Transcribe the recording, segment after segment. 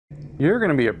You're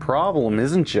gonna be a problem,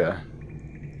 isn't you?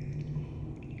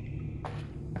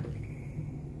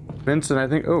 Vincent, I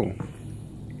think... Oh.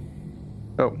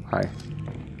 Oh, hi.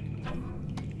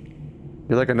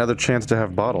 You're like another chance to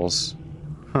have bottles.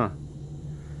 Huh.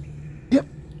 Yep.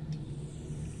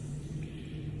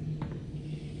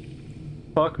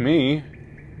 Fuck me.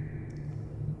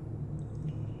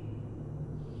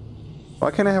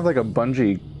 Why can't I have like a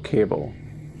bungee cable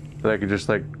that I could just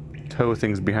like tow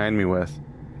things behind me with?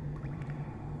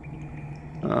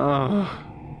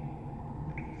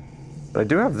 But I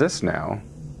do have this now,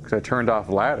 because I turned off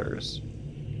ladders.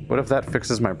 What if that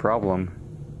fixes my problem?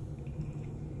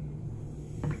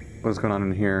 What's going on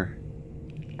in here?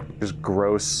 Just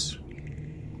gross.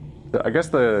 I guess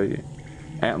the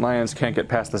antlions can't get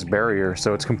past this barrier,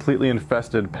 so it's completely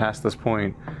infested past this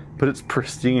point, but it's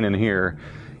pristine in here.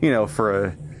 You know, for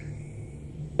a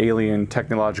alien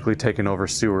technologically taken over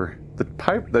sewer. The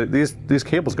pipe, these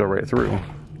cables go right through.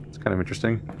 It's kind of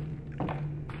interesting.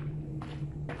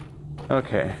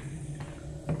 Okay.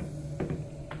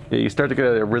 Yeah, you start to get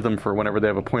a rhythm for whenever they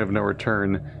have a point of no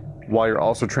return, while you're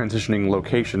also transitioning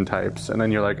location types, and then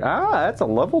you're like, ah, that's a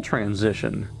level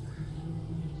transition.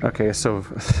 Okay, so...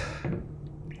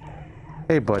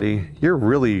 Hey buddy, you're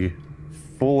really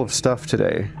full of stuff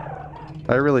today.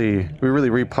 We really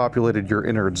repopulated your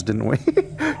innards, didn't we?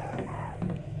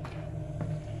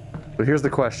 But here's the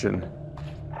question.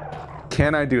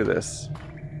 Can I do this?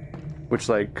 Which,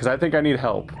 like, because I think I need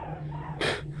help.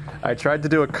 I tried to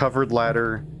do a covered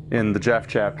ladder in the Jeff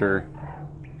chapter,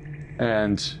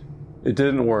 and it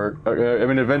didn't work. I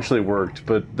mean, it eventually worked,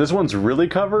 but this one's really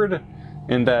covered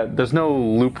in that there's no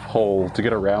loophole to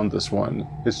get around this one.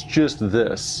 It's just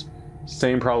this.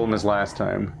 Same problem as last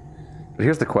time. But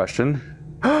here's the question.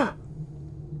 Oh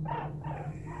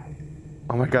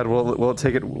my god, will it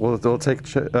take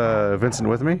Vincent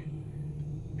with me?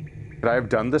 Could I have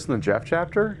done this in the Jeff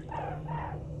chapter?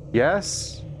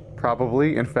 Yes,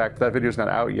 probably. In fact, that video's not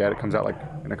out yet. It comes out like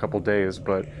in a couple days,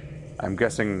 but I'm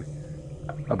guessing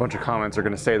a bunch of comments are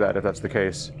going to say that if that's the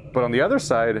case. But on the other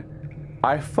side,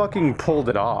 I fucking pulled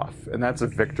it off, and that's a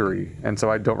victory. And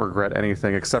so I don't regret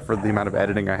anything except for the amount of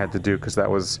editing I had to do, because that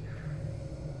was...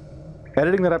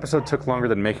 Editing that episode took longer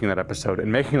than making that episode,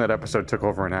 and making that episode took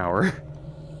over an hour.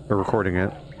 Or recording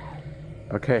it.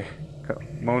 Okay,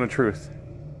 moment of truth.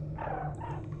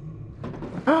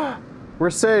 We're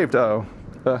saved! Uh-oh.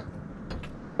 They're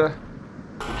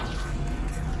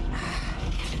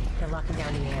locking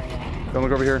down the area. Don't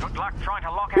look over here. Good luck trying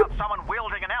to lock out someone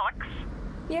wielding an Alyx.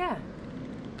 Yeah.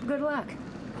 Good luck.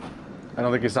 I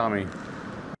don't think he saw me.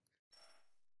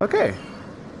 Okay.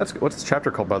 What's this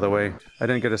chapter called, by the way? I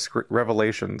didn't get a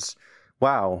Revelations.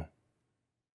 Wow.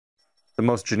 The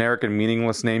most generic and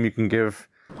meaningless name you can give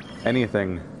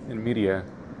anything in media.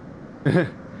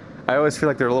 I always feel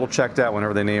like they're a little checked out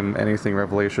whenever they name anything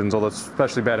Revelations, although it's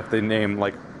especially bad if they name,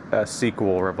 like, a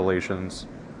sequel Revelations.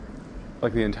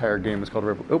 Like the entire game is called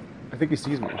Oh, I think he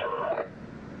sees me.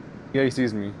 Yeah, he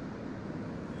sees me.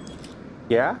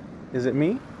 Yeah? Is it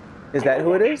me? Is that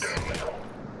who it is? Is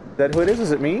that who it is?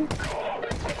 Is it me?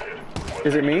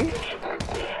 Is it me?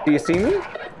 Do you see me?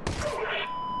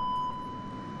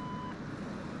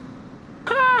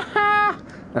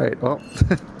 Alright, well.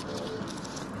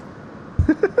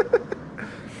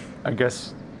 I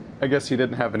guess he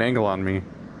didn't have an angle on me,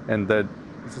 and that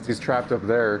since he's trapped up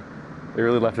there, they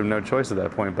really left him no choice at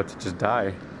that point but to just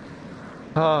die.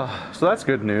 So that's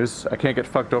good news. I can't get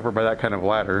fucked over by that kind of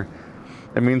ladder.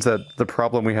 It means that the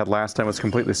problem we had last time was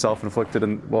completely self-inflicted,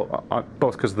 and well,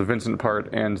 both because of the Vincent part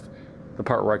and the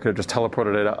part where I could have just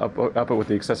teleported it up it with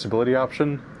the accessibility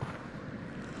option.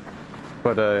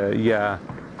 But yeah.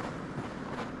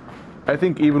 I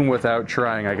think even without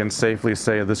trying, I can safely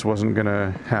say this wasn't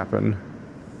gonna happen.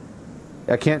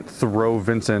 I can't throw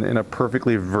Vincent in a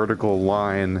perfectly vertical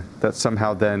line that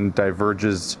somehow then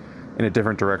diverges in a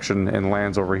different direction and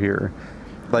lands over here.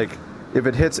 Like, if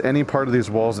it hits any part of these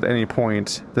walls at any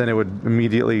point, then it would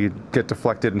immediately get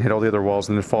deflected and hit all the other walls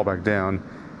and then fall back down.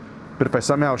 But if I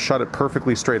somehow shot it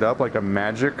perfectly straight up like a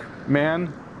magic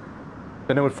man,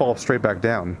 then it would fall straight back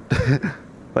down.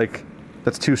 Like,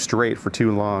 that's too straight for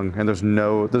too long, and there's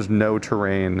no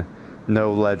terrain,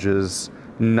 no ledges,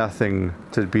 nothing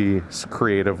to be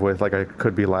creative with like I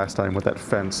could be last time with that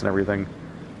fence and everything.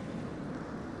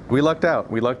 We lucked out.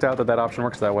 We lucked out that that option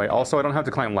works that way. Also, I don't have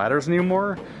to climb ladders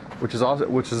anymore, which is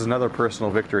another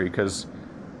personal victory, because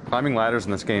climbing ladders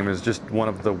in this game is just one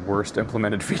of the worst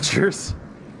implemented features.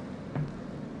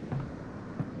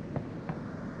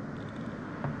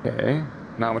 Okay,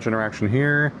 not much interaction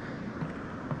here.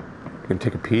 I can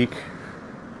take a peek.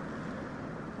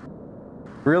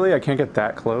 Really? I can't get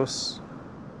that close?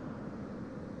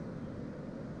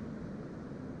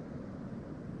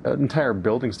 That entire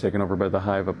building's taken over by the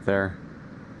hive up there.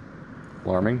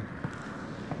 Alarming.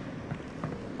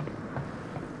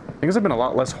 Things have been a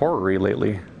lot less horror-y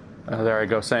lately. There I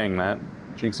go saying that.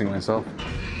 Jinxing myself.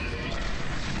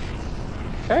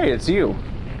 Hey, it's you.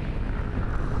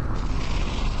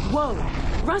 Whoa!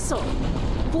 Russell!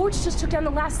 Forge just took down the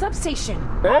last substation.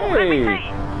 Hey!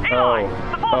 Eli!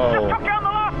 The Forge just took down the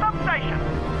last substation!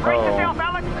 Brace yourself,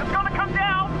 Alex! It's gonna come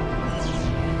down!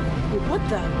 What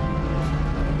the?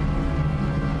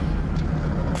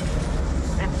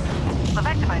 They've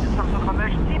activated some sort of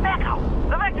emergency backup!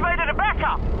 They've activated a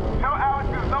backup! Tell Alex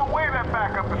there's no way that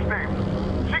backup is stable.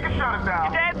 She can shut it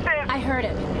down. Your dad says... I heard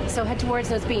him. So head towards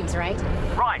those beams, right?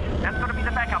 Right, that's gonna be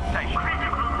the backup station.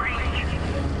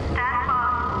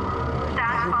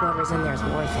 I hope whoever's in there is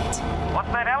worth it. What's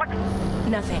that, Alex?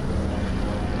 Nothing.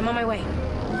 I'm on my way.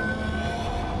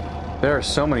 There are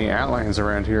so many outlines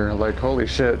around here, like holy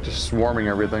shit, just swarming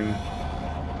everything.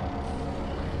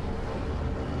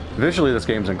 Visually this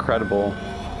game's incredible.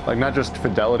 Like not just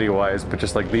fidelity wise, but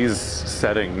just like these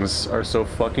settings are so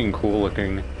fucking cool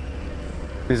looking.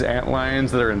 These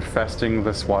antlines that are infesting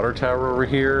this water tower over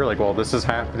here, like while this is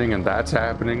happening and that's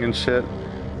happening and shit.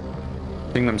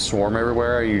 Seeing them swarm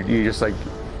everywhere, you just like,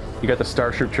 you got the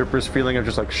Starship Troopers feeling of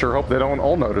just like, sure hope they don't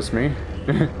all notice me.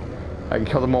 I can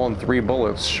kill them all in 3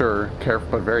 bullets, sure,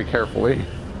 but very carefully.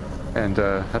 And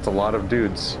that's a lot of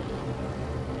dudes.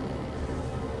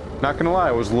 Not gonna lie,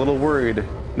 I was a little worried,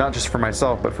 not just for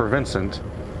myself, but for Vincent,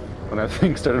 when that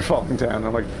thing started falling down.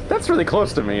 I'm like, that's really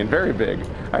close to me and very big.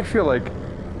 I feel like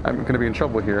I'm gonna be in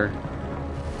trouble here.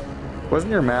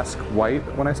 Wasn't your mask white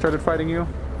when I started fighting you?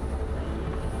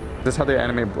 Is this how they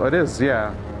animate blood? It is,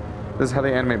 yeah. This is how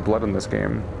they animate blood in this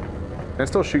game. Can I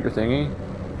still shoot your thingy?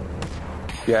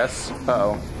 Yes.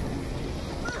 Uh-oh.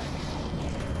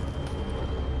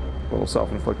 A little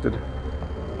self-inflicted.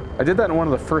 I did that in one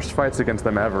of the first fights against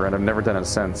them ever, and I've never done it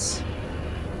since.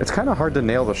 It's kind of hard to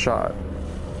nail the shot.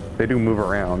 They do move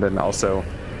around, and also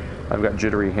I've got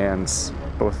jittery hands,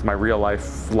 both my real-life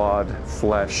flawed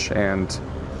flesh and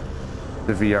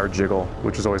the VR jiggle,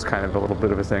 which is always kind of a little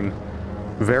bit of a thing.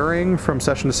 Varying from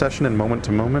session to session and moment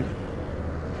to moment,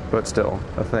 but still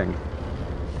a thing.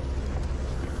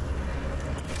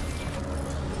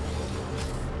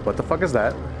 What the fuck is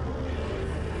that?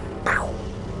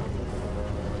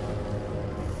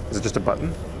 Is it just a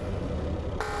button?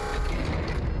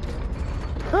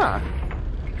 Ah.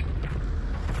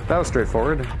 That was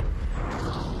straightforward.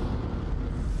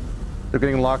 So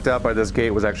getting locked out by this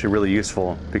gate was actually really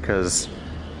useful, because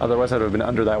otherwise I'd have been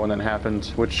under that when that happened,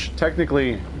 which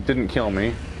technically didn't kill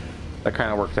me. That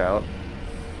kind of worked out.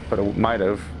 But it might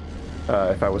have,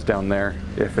 if I was down there,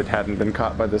 if it hadn't been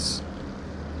caught by this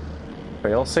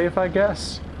failsafe, I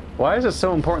guess? Why is it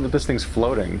so important that this thing's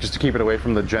floating? Just to keep it away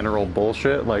from the general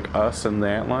bullshit, like us and the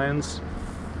antlines?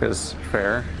 Is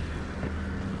fair.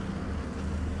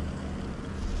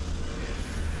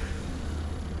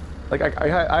 Like,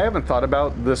 I haven't thought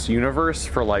about this universe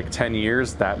for like 10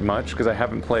 years that much, because I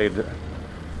haven't played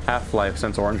Half-Life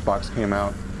since Orange Box came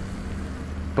out.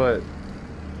 But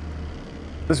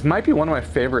this might be one of my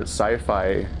favorite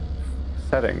sci-fi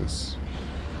settings.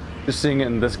 Just seeing it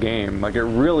in this game, like it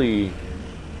really...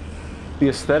 The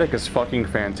aesthetic is fucking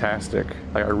fantastic.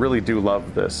 Like, I really do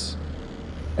love this.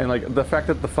 And like, the fact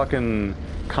that the fucking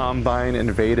Combine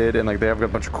invaded and like they have a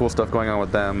bunch of cool stuff going on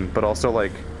with them, but also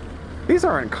like, these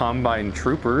aren't Combine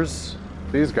troopers,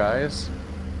 these guys.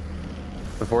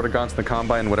 The Vortigons and the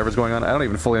Combine, whatever's going on, I don't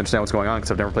even fully understand what's going on because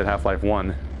I've never played Half-Life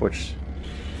 1, which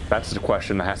that's a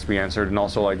question that has to be answered, and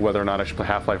also like whether or not I should play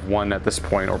Half-Life 1 at this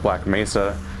point or Black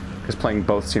Mesa, because playing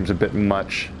both seems a bit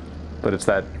much. But it's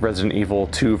that Resident Evil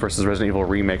 2 versus Resident Evil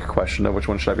Remake question of which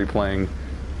one should I be playing.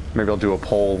 Maybe I'll do a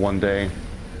poll one day.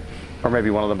 Or maybe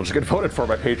one of them will just get voted for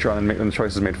by Patreon and the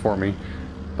choice is made for me.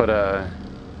 But I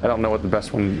don't know what the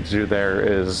best one to do there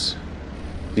is.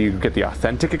 Do you get the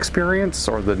authentic experience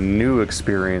or the new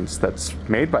experience that's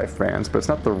made by fans, but it's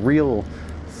not the real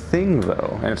thing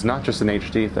though, and it's not just an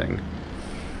HD thing.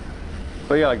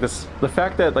 But yeah, like this, the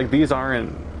fact that like these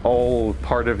aren't all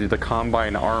part of the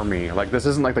Combine army, like this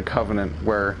isn't like the Covenant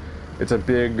where it's a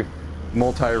big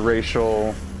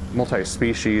multiracial,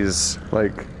 multi-species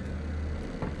like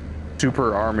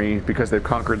super army because they've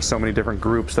conquered so many different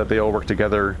groups that they all work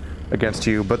together against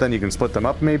you, but then you can split them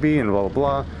up maybe and blah blah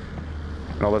blah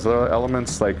and all those other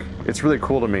elements. Like, it's really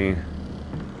cool to me.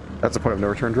 That's a point of no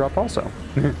return drop also.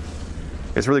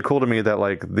 It's really cool to me that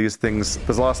like these things,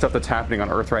 there's a lot of stuff that's happening on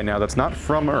Earth right now that's not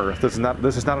from Earth. This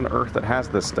is not an Earth that has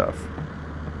this stuff.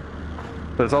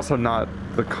 but it's also not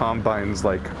the Combine's,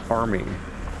 like, army.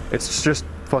 It's just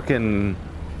fucking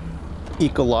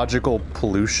ecological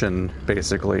pollution,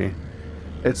 basically.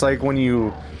 It's like when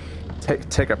you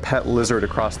take a pet lizard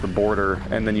across the border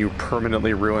and then you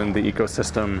permanently ruin the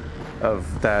ecosystem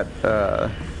of that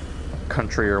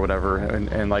country or whatever,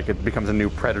 and like it becomes a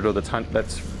new predator that's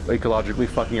ecologically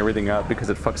fucking everything up because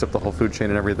it fucks up the whole food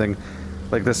chain and everything.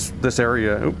 Like this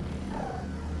area,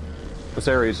 this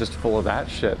area is just full of that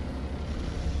shit.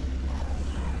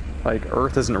 Like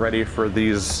Earth isn't ready for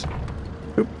these.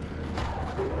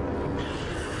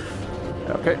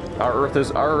 Okay, our Earth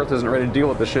isn't ready to deal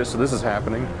with this shit, so this is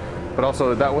happening. But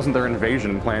also, that wasn't their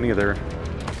invasion plan either,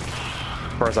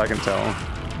 as far as I can tell.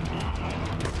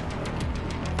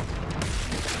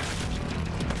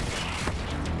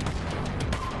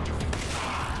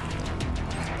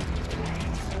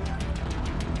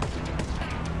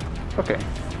 Okay.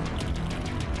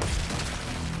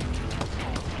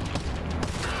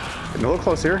 Getting a little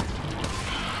close here.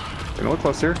 Getting a little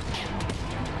close here.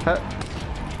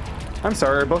 I'm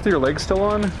sorry, are both of your legs still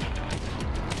on?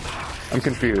 I'm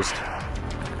confused.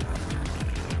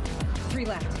 3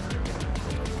 left.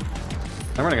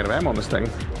 I'm running out of ammo on this thing.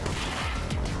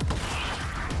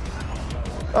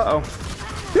 Uh-oh.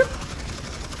 Yep.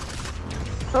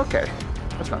 Okay.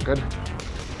 That's not good.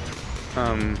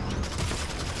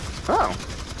 Oh.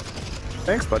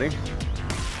 Thanks, buddy.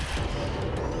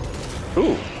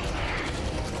 Ooh.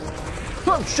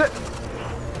 Oh, shit!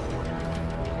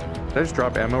 Did I just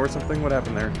drop ammo or something? What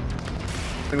happened there? I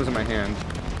think it was in my hand.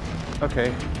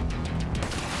 Okay.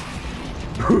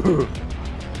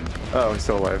 Oh, he's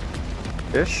still alive.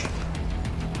 Ish?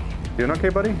 Doing okay,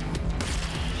 buddy?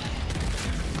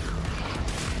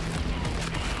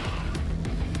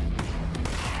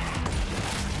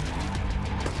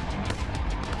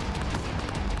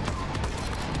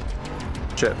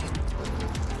 Shit.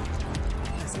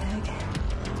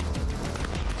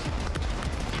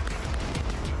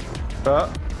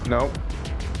 No.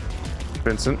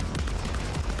 Vincent.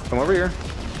 Come over here.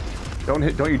 Don't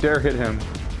you dare hit him.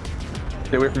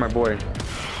 Stay away from my boy.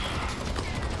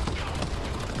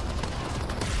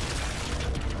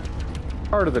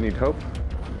 Harder than you'd hope.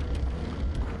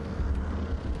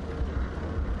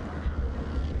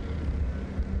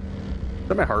 Is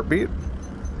that my heartbeat?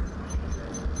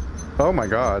 Oh my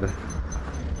god.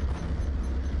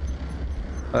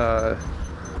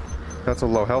 That's a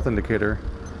low health indicator.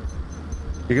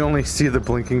 You can only see the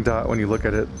blinking dot when you look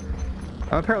at it.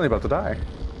 I'm apparently about to die.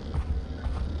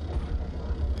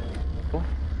 Cool.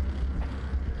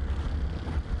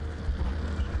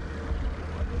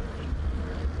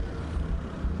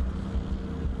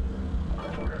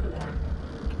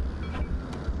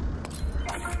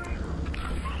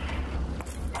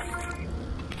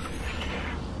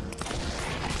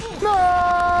 No!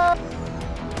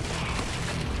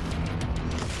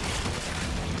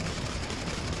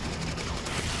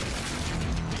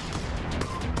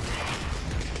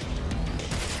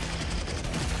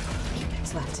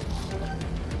 Left.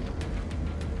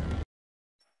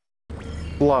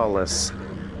 Flawless.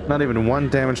 Not even one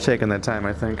damage taken that time,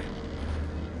 I think.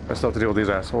 I still have to deal with these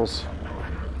assholes.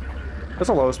 That's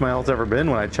the lowest my health's ever been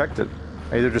when I checked it.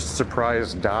 I either just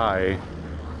surprise die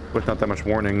with not that much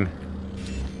warning,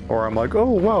 or I'm like, oh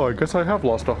wow, I guess I have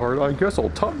lost a heart. I guess I'll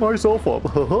top myself up.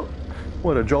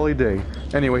 What a jolly day.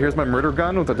 Anyway, here's my murder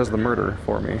gun that does the murder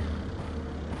for me.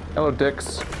 Hello,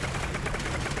 dicks.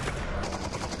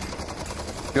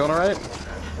 Feeling alright?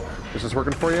 Is this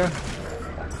working for you?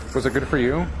 Was it good for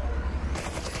you?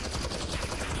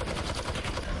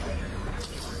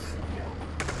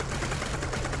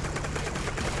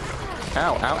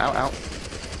 Ow, ow, ow, ow.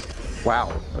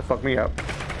 Wow, that fucked me up.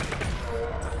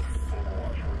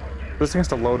 This thing has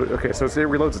to load it. Okay, so it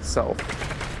reloads itself.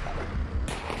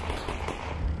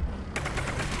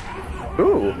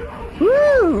 Ooh!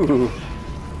 Woo!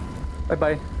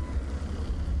 Bye-bye.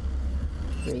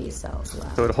 3 cells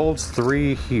left. So it holds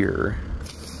 3 here.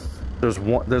 There's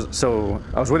one. So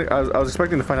I was waiting. I was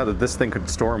expecting to find out that this thing could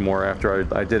store more after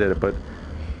I did it, but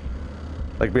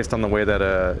like based on the way that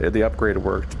the upgrade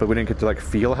worked, but we didn't get to like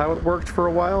feel how it worked for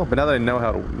a while. But now that I know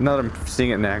now that I'm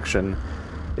seeing it in action,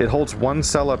 it holds 1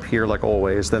 cell up here like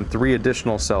always, then 3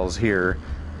 additional cells here,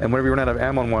 and whenever you run out of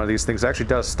ammo on one of these things, it actually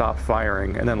does stop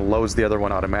firing and then loads the other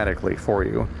one automatically for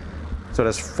you. So it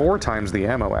has 4 times the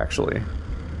ammo actually.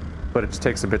 But it just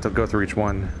takes a bit to go through each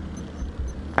one.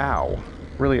 Ow.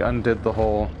 Really undid the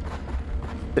whole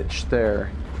bitch there.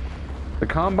 The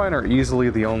Combine are easily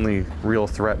the only real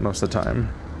threat most of the time.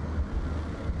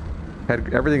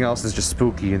 Everything else is just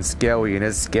spooky and scary and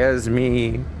it scares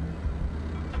me.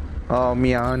 Oh,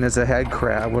 Mian is a head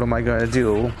crab. What am I gonna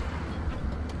do?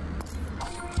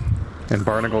 And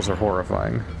barnacles are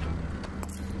horrifying.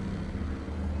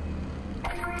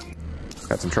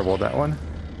 Got some trouble with that one.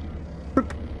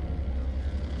 Boop.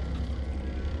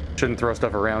 Shouldn't throw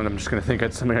stuff around. I'm just gonna think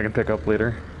it's something I can pick up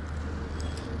later.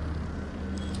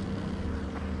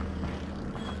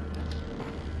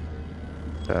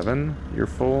 Seven. You're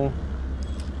full.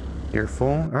 You're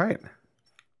full. All right.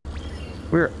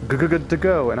 We're good to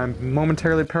go, and I'm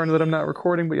momentarily paranoid that I'm not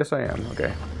recording, but yes I am.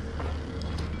 Okay.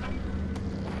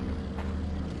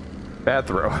 Bad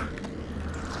throw.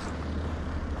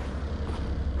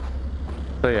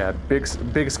 So yeah,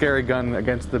 big scary gun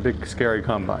against the big scary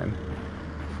combine.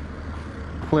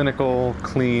 Clinical,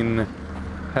 clean,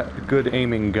 good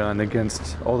aiming gun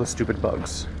against all the stupid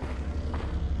bugs.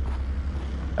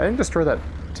 I didn't destroy that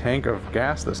tank of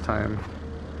gas this time.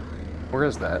 Where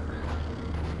is that?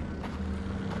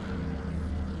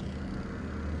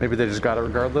 Maybe they just got it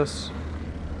regardless?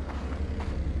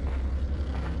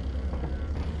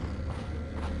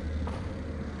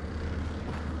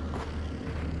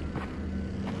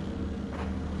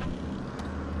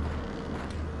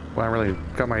 Well, I really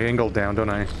got my angle down,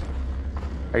 don't I?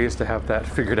 I used to have that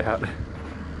figured out.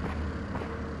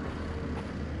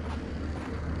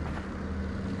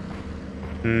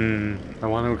 I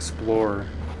want to explore.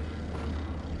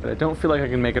 But I don't feel like I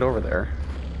can make it over there.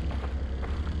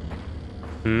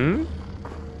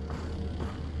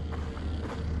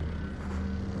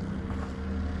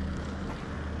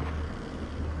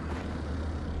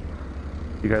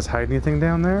 You guys hide anything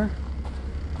down there?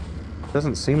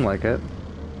 Doesn't seem like it.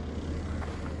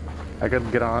 I could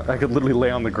get on. I could literally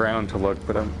lay on the ground to look,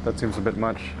 but that seems a bit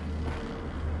much.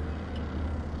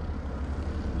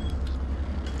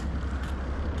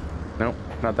 Nope,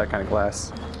 not that kind of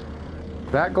glass.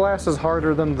 That glass is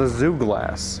harder than the zoo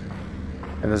glass.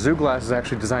 And the zoo glass is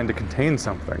actually designed to contain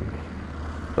something.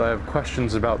 So I have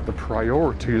questions about the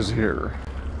priorities here.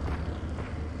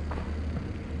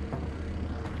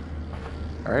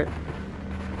 Alright.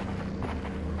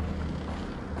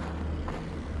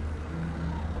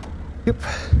 Yep.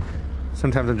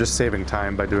 Sometimes I'm just saving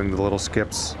time by doing the little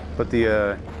skips. But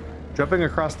the jumping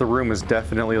across the room is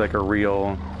definitely like a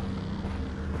real...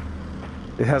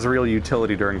 It has a real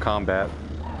utility during combat.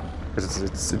 Because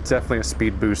it's definitely a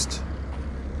speed boost.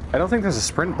 I don't think there's a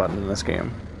sprint button in this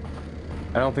game.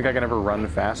 I don't think I can ever run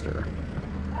faster.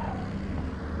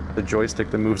 The joystick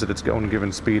that moves at its own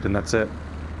given speed, and that's it.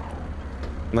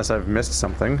 Unless I've missed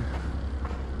something.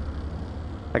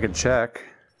 I could check.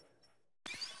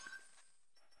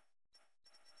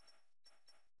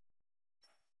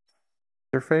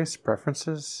 Interface,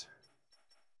 preferences.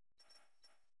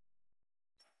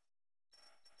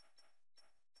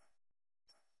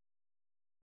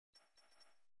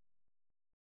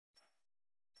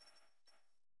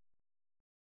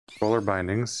 Controller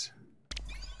bindings.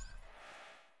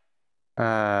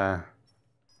 I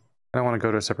don't want to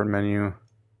go to a separate menu.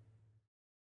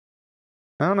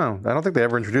 I don't know. I don't think they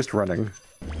ever introduced running.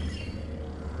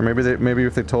 Or maybe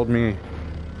if they told me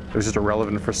it was just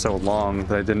irrelevant for so long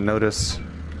that I didn't notice.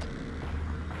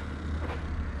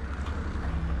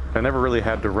 I never really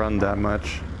had to run that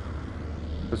much.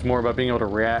 It was more about being able to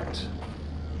react.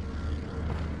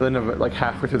 But then like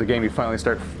halfway through the game you finally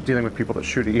start dealing with people that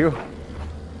shoot at you.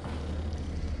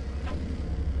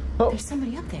 Oh. There's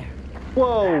somebody up there.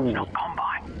 Whoa! No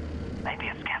combine. Maybe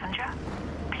a scavenger?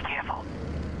 Be careful.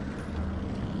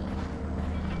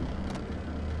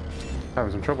 I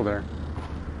was in trouble there.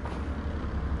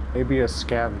 Maybe a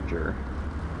scavenger.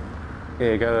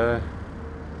 Hey, I got a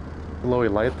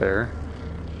glowy light there.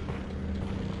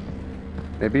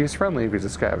 Maybe he's friendly if he's a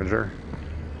scavenger.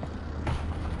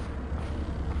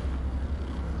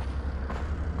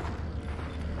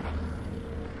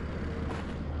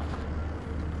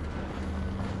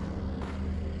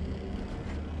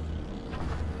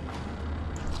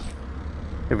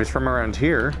 If he's from around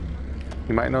here,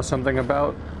 he might know something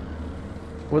about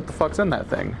what the fuck's in that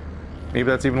thing. Maybe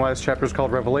that's even why this chapter is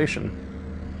called Revelation.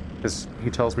 Because he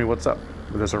tells me what's up.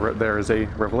 There is a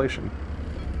revelation.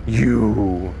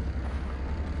 You.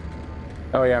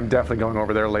 Oh yeah, I'm definitely going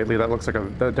over there lately. That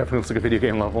definitely looks like a video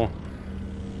game level.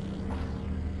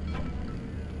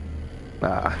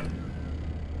 Ah.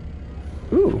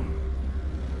 Ooh.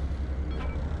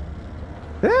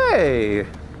 Hey!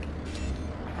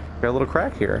 Got a little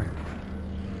crack here.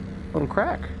 A little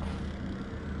crack.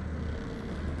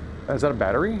 Is that a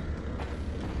battery?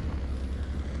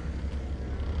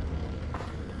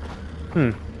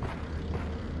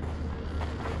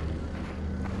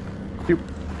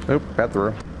 Nope, bad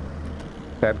throw.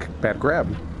 Bad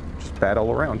grab. Just bad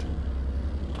all around.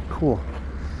 cool.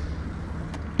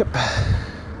 Yep.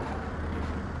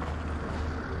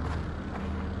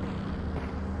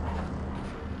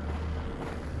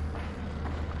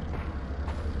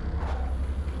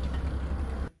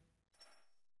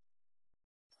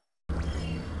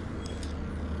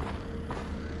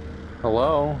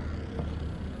 Hello?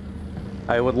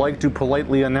 I would like to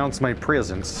politely announce my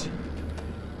presence.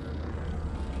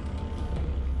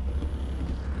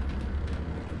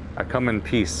 I come in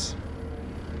peace.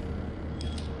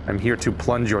 I'm here to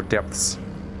plunge your depths.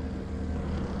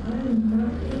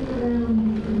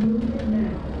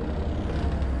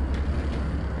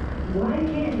 Why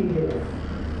can't you do it?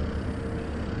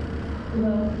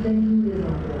 Well, then you live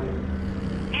on board.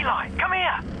 Eli, come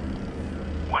here!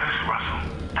 What is Russell?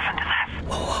 Listen to this.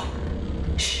 Whoa.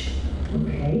 Shh.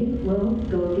 Okay, well,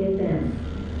 go get them.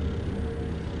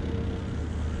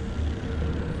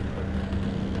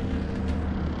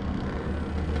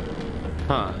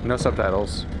 Huh, no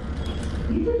subtitles.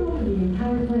 You took over the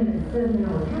entire planet in 7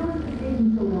 hours. How is it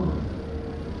taking so long?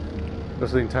 This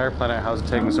is the entire planet. How's it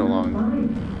taking so long?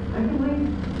 Fine. I can wait.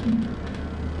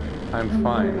 I'm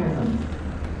fine.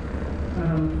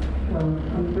 Well,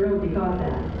 I'm thrilled you thought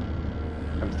that.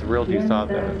 I'm thrilled you thought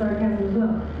that. That's sarcasm as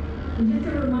well. And just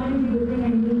to remind you, the thing I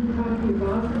need to talk to your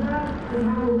boss about is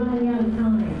how we're running out of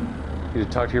time. You need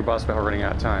to talk to your boss about running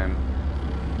out of time.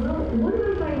 Well, what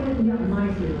if I hadn't got my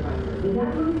supervisor? Did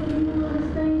that move the needle on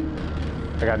this thing?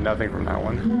 I got nothing from that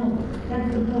one. No,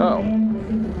 that's the point. Oh. I am my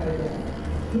supervisor.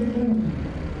 Here's him.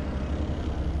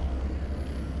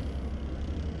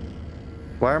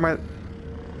 Why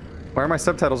are my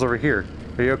subtitles over here?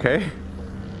 Are you okay?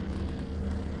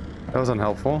 That was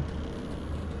unhelpful.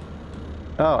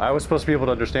 Oh, I was supposed to be able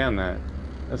to understand that.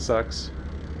 That sucks.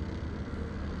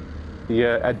 The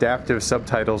adaptive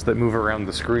subtitles that move around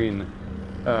the screen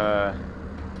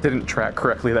didn't track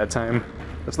correctly that time.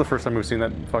 That's the first time we've seen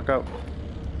that fuck up.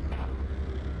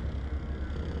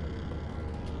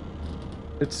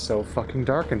 It's so fucking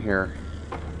dark in here.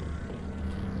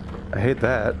 I hate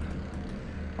that.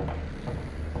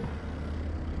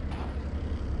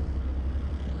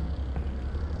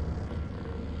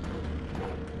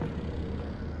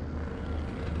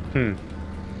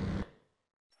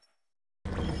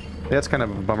 Yeah, it's kind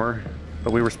of a bummer,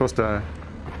 but we were supposed to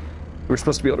be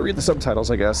able to read the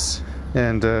subtitles, I guess,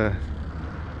 and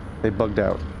they bugged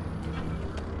out.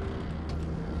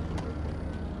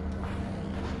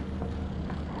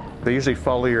 They usually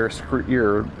follow your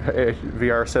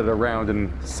VR set around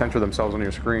and center themselves on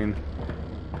your screen.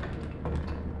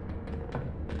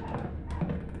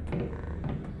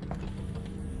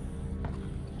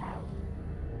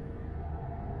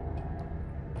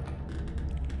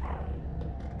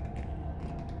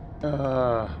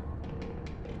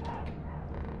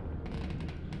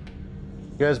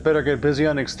 You guys better get busy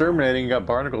on exterminating. You got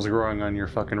barnacles growing on your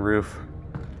fucking roof.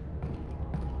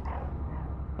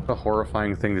 A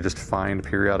horrifying thing to just find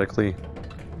periodically.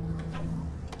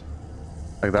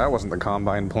 Like, that wasn't the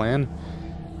Combine plan.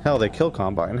 Hell, they kill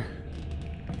Combine.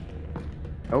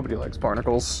 Nobody likes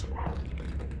barnacles.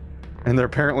 And they're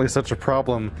apparently such a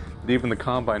problem that even the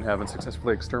Combine haven't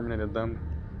successfully exterminated them.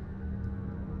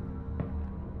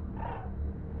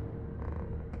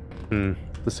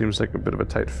 This seems like a bit of a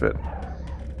tight fit.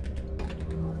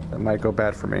 That might go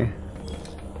bad for me.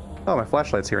 Oh, my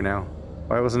flashlight's here now.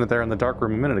 Why wasn't it there in the dark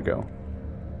room a minute ago?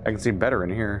 I can see better in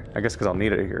here. I guess because I'll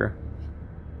need it here.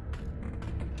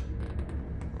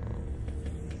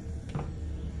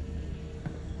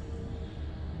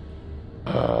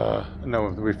 No,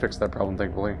 we fixed that problem,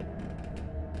 thankfully.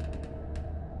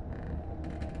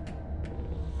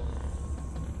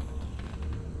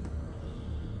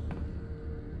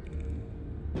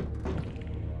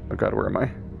 Oh god, where am I?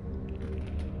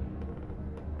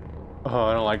 Oh,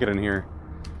 I don't like it in here.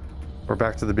 We're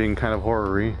back to the being kind of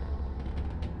horror-y.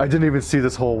 I didn't even see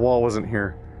this whole wall wasn't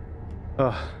here.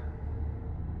 Ugh.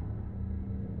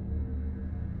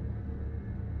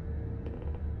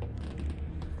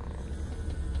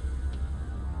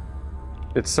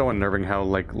 It's so unnerving how,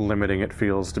 like, limiting it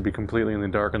feels to be completely in the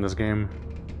dark in this game.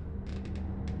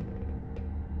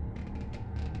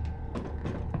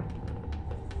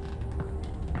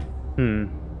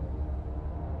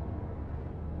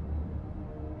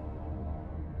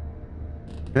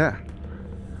 Yeah.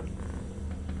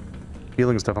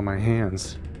 Feeling stuff on my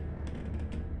hands.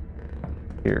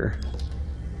 Here.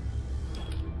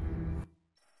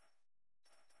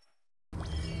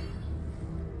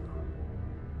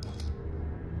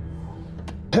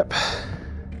 Yep.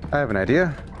 I have an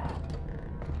idea.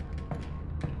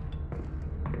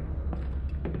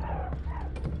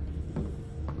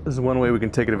 This is one way we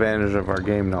can take advantage of our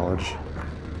game knowledge.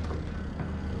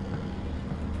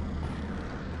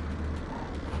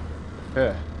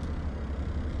 Yeah.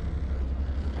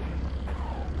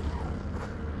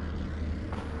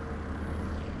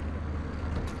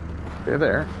 Stay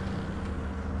there.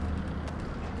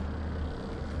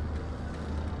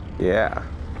 Yeah.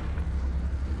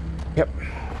 Yep.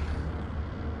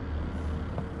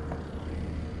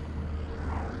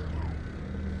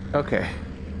 Okay.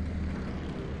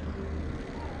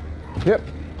 Yep.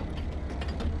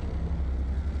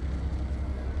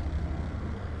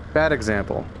 Bad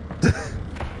example.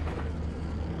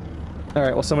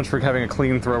 Alright, well, so much for having a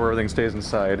clean throw where everything stays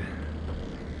inside.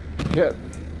 Yep.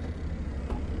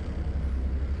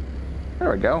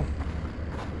 There we go.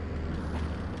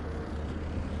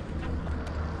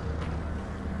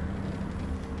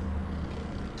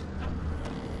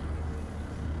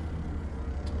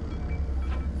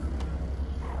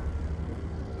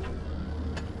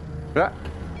 Ah.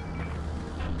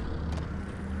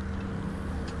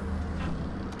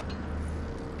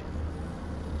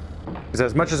 Because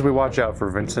as much as we watch out for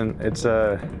Vincent, it's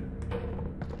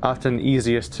often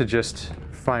easiest to just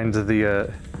find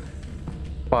the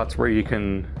spots where you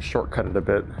can shortcut it a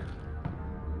bit.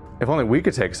 If only we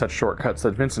could take such shortcuts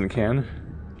that Vincent can,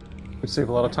 we'd save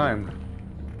a lot of time.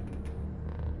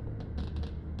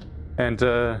 And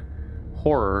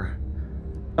horror.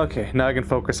 Okay, now I can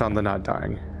focus on the not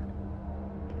dying.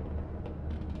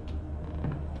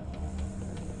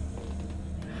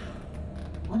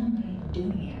 What am I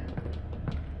doing here?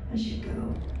 I should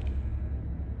go.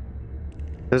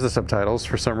 There's the subtitles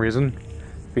for some reason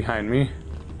behind me.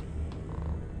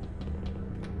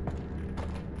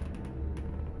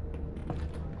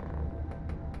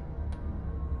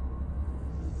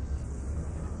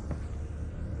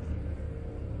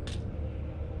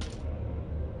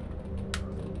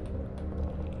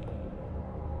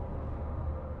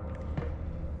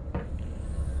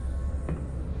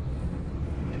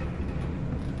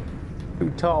 Too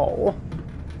tall.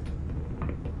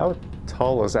 How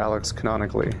tall is Alyx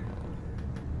canonically?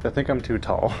 I think I'm too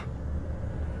tall.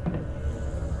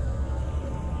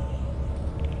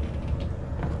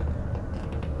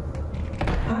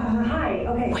 Hi.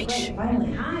 Okay. Wait, shh.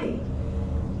 Finally. Hi.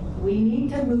 We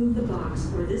need to move the box,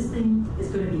 or this thing is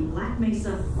going to be Black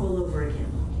Mesa all over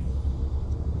again.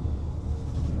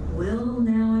 Well,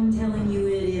 now I'm telling you,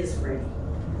 it is ready.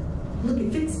 Look,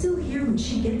 if it's still here when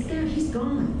she gets there, he's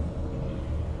gone.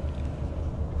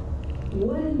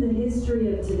 What in the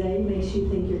history of today makes you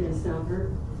think you're going to stop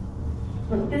her?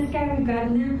 Look, this guy we've got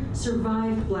in there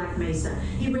survived Black Mesa.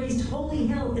 He raised holy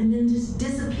hell and then just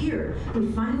disappeared. We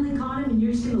finally caught him and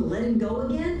you're just going to let him go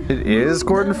again? It is Move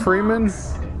Gordon the Freeman?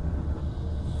 box.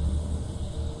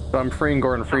 So I'm freeing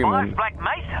Gordon Freeman. Survived Black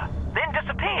Mesa, then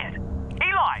disappeared.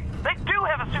 Eli, they do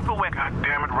have a super weapon. God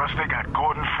damn it, Russ, they got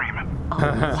Gordon Freeman. Oh,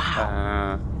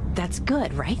 wow. That's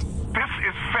good, right? This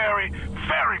is very,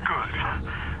 very good.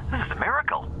 This is a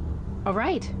miracle. All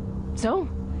right. So,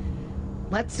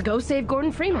 let's go save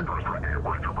Gordon Freeman.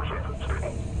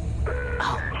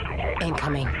 Oh,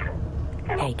 incoming.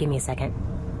 Hey, give me a second.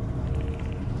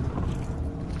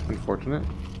 Unfortunate.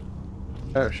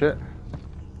 Oh, shit.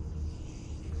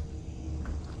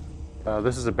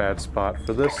 This is a bad spot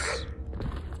for this.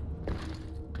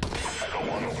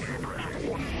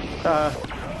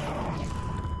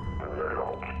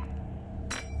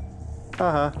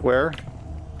 Where?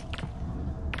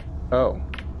 Oh.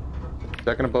 Is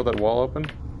that gonna blow that wall open?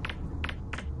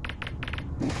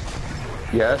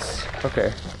 Yes.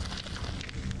 Okay.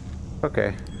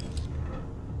 Okay.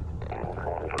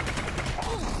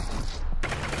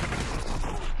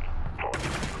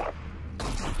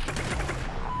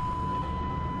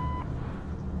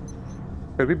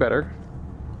 Could be better.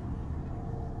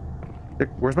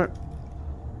 Where's my...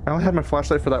 I only had my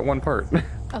flashlight for that one part.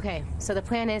 Okay, so the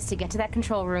plan is to get to that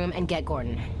control room and get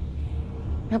Gordon.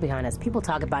 I'll be honest, people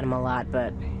talk about him a lot,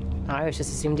 but I always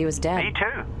just assumed he was dead. Me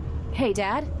too. Hey,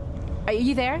 Dad? Are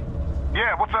you there?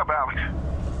 Yeah, what's up,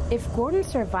 Alyx? If Gordon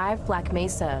survived Black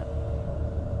Mesa,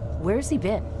 where's he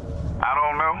been? I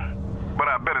don't know, but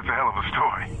I bet it's a hell of a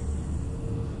story.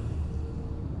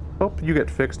 Hope you get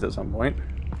fixed at some point.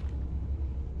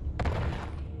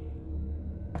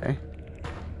 Okay.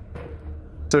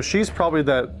 So she's probably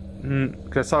that...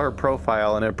 Because I saw her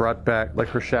profile and it brought back, like,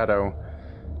 her shadow.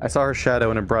 I saw her shadow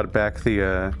and it brought back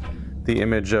the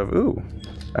image of... Ooh.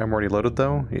 I'm already loaded,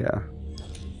 though? Yeah.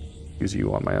 Use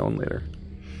you on my own later.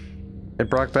 It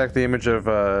brought back the image of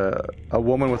a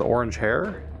woman with orange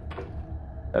hair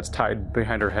that's tied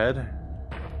behind her head.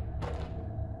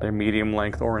 A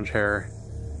medium-length orange hair.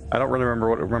 I don't really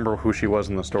remember who she was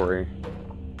in the story.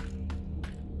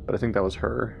 But I think that was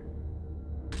her.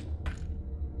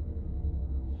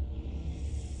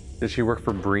 Did she work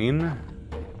for Breen?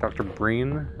 Dr.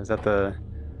 Breen? Is that the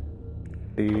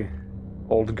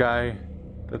old guy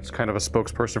that's kind of a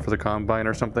spokesperson for the Combine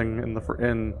or something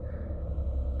in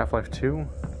Half-Life 2?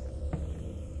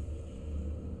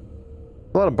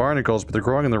 A lot of barnacles, but they're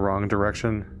growing in the wrong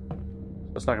direction.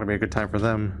 It's not going to be a good time for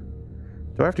them.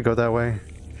 Do I have to go that way?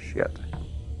 Shit.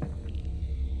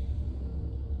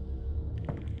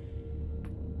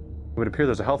 It would appear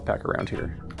there's a health pack around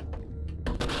here.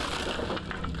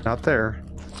 Not there.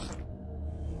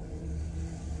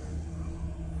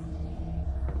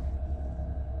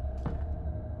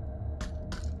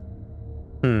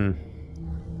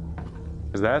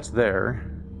 Because that's there.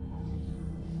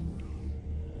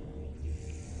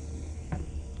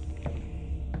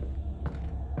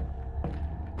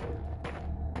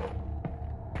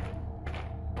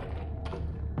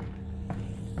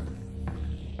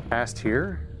 Past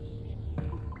here?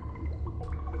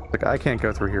 Like, I can't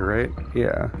go through here, right?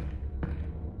 Yeah.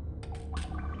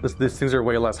 These things are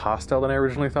way less hostile than I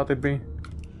originally thought they'd be.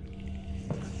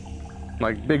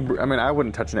 Like, I mean, I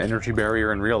wouldn't touch an energy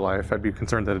barrier in real life. I'd be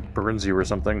concerned that it burns you or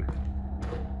something.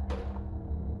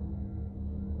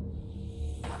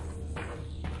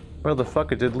 Where the fuck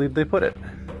did they put it?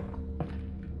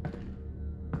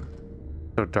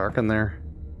 So dark in there.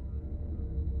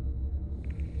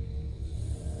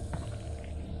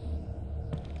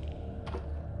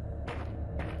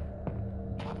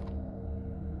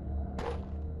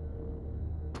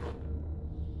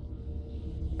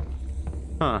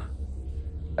 Huh.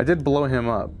 I did blow him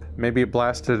up. Maybe it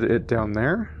blasted it down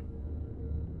there?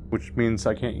 Which means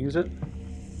I can't use it?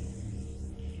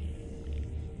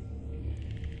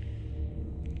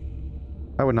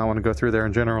 I would not want to go through there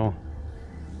in general.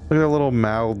 Look at their little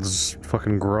mouths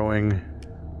fucking growing.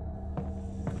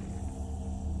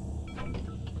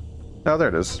 Oh, there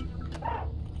it is.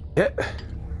 Yeah. That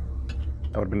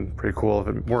would have been pretty cool if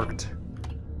it worked.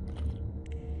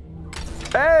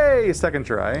 Hey! Second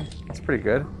try. That's pretty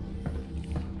good.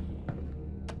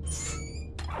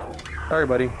 Sorry,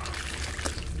 buddy.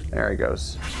 There he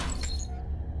goes.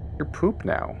 You're poop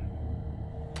now.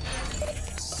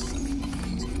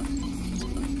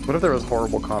 What if there was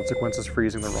horrible consequences for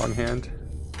using the wrong hand?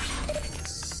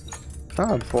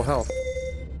 Ah, I'm full health.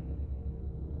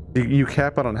 You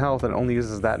cap out on health and it only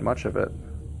uses that much of it.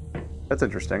 That's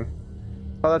interesting.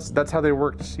 Oh, that's how they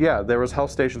worked. Yeah, there was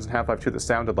health stations in Half-Life 2 that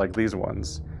sounded like these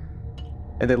ones.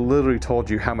 And they literally told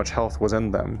you how much health was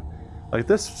in them. Like,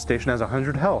 this station has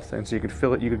 100 health, and so you could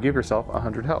fill it, you could give yourself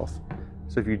 100 health.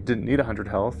 So if you didn't need 100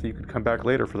 health, you could come back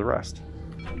later for the rest.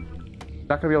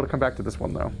 Not gonna be able to come back to this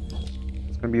one, though.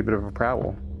 It's gonna be a bit of a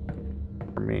prowl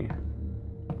for me.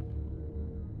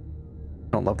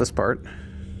 Don't love this part.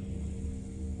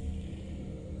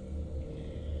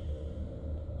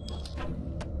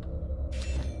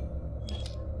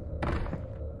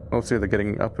 Mostly they're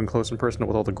getting up and close and personal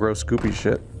with all the gross goopy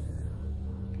shit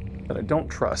that I don't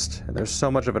trust, and there's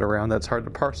so much of it around that it's hard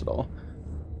to parse it all.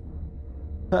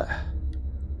 I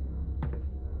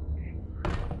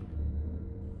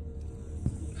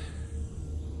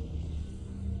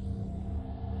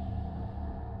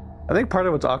think part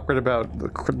of what's awkward about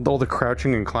all the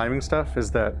crouching and climbing stuff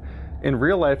is that in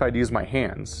real life I'd use my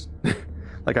hands.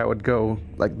 Like, I would go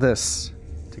like this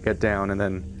to get down, and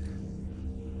then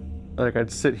like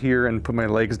I'd sit here and put my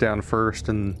legs down first,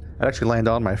 and I'd actually land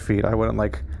on my feet. I wouldn't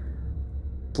like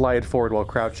slide forward while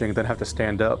crouching, then have to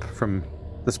stand up from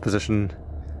this position.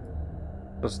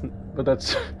 But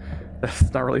that's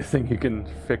not really a thing you can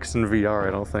fix in VR,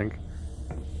 I don't think.